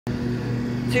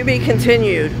To be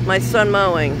continued, my son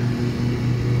mowing.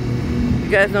 You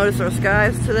guys notice our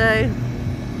skies today?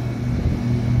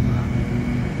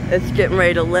 It's getting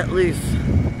ready to let loose.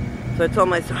 So I told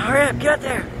my son, hurry up, get out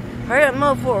there. Hurry up,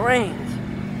 mow before it rains.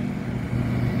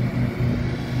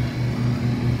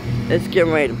 It's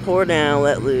getting ready to pour down,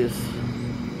 let loose.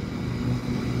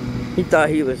 He thought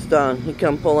he was done. He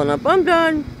come pulling up, I'm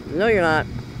done. No, you're not.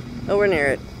 Nowhere near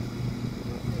it.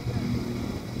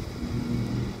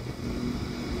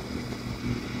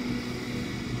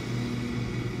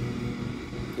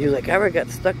 He was like, I ever got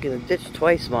stuck in a ditch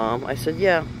twice, Mom. I said,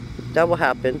 yeah, that will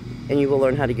happen, and you will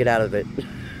learn how to get out of it.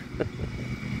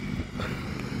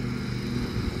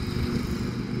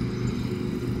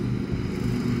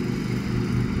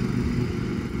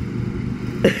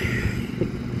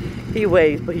 He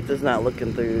waves, but he does not look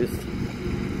enthused.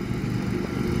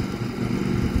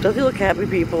 Does he look happy,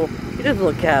 people? He doesn't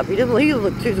look happy. He doesn't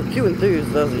look too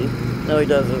enthused, does he? No, he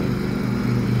doesn't.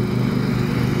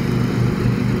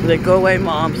 He's like, go away,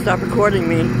 Mom. Stop recording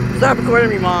me. Stop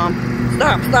recording me, Mom.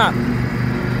 Stop, stop.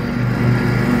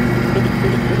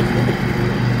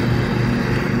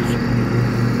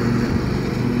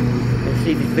 Let's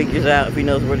see if he figures out, if he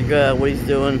knows where to go, what he's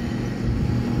doing.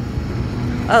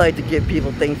 I like to give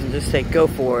people things and just say, go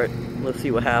for it. Let's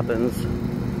see what happens.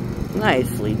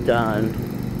 Nicely done.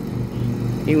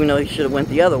 Even though he should have went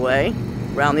the other way,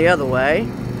 round the other way.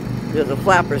 There's a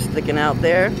flapper sticking out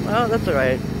there. Oh, that's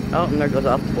alright. Oh, and there goes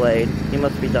off the blade. He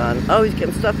must be done. Oh, he's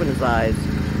getting stuff in his eyes.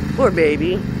 Poor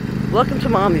baby. Welcome to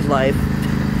Mommy's life.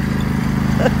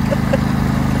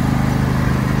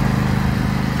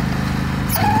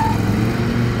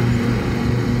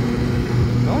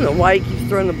 I don't know why he keeps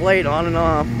throwing the blade on and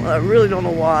off. I really don't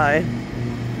know why.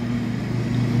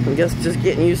 I guess just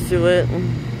getting used to it.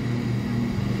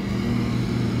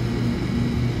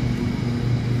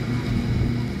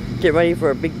 Get ready for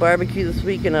a big barbecue this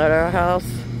weekend at our house,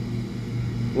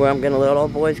 where I'm going to let all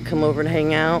the boys come over and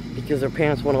hang out because their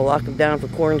parents want to lock them down for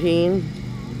quarantine.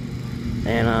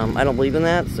 And I don't believe in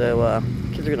that, so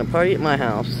kids are going to party at my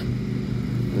house.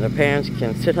 And their parents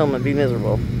can sit home and be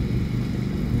miserable.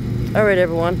 Alright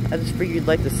everyone, I just figured you'd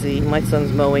like to see my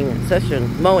son's mowing session.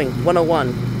 Mowing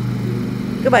 101.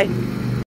 Goodbye.